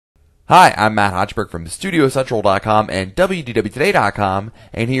Hi, I'm Matt Hodgeberg from StudioCentral.com and WDWToday.com,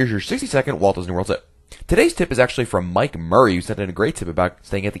 and here's your 60-second Walt Disney World tip. Today's tip is actually from Mike Murray, who sent in a great tip about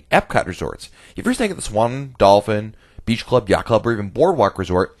staying at the Epcot resorts. If you're staying at the Swan, Dolphin, Beach Club, Yacht Club, or even Boardwalk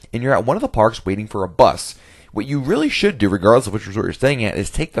Resort, and you're at one of the parks waiting for a bus, what you really should do, regardless of which resort you're staying at, is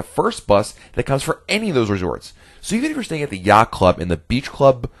take the first bus that comes for any of those resorts. So even if you're staying at the Yacht Club and the Beach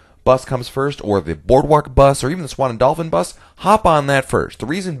Club bus comes first, or the Boardwalk bus, or even the Swan and Dolphin bus, hop on that first. The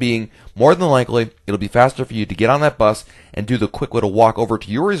reason being, more than likely, it'll be faster for you to get on that bus and do the quick little walk over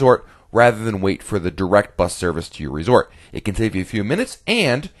to your resort rather than wait for the direct bus service to your resort. It can save you a few minutes,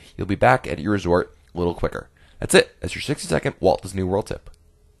 and you'll be back at your resort a little quicker. That's it. That's your 60-second Walt Disney World tip.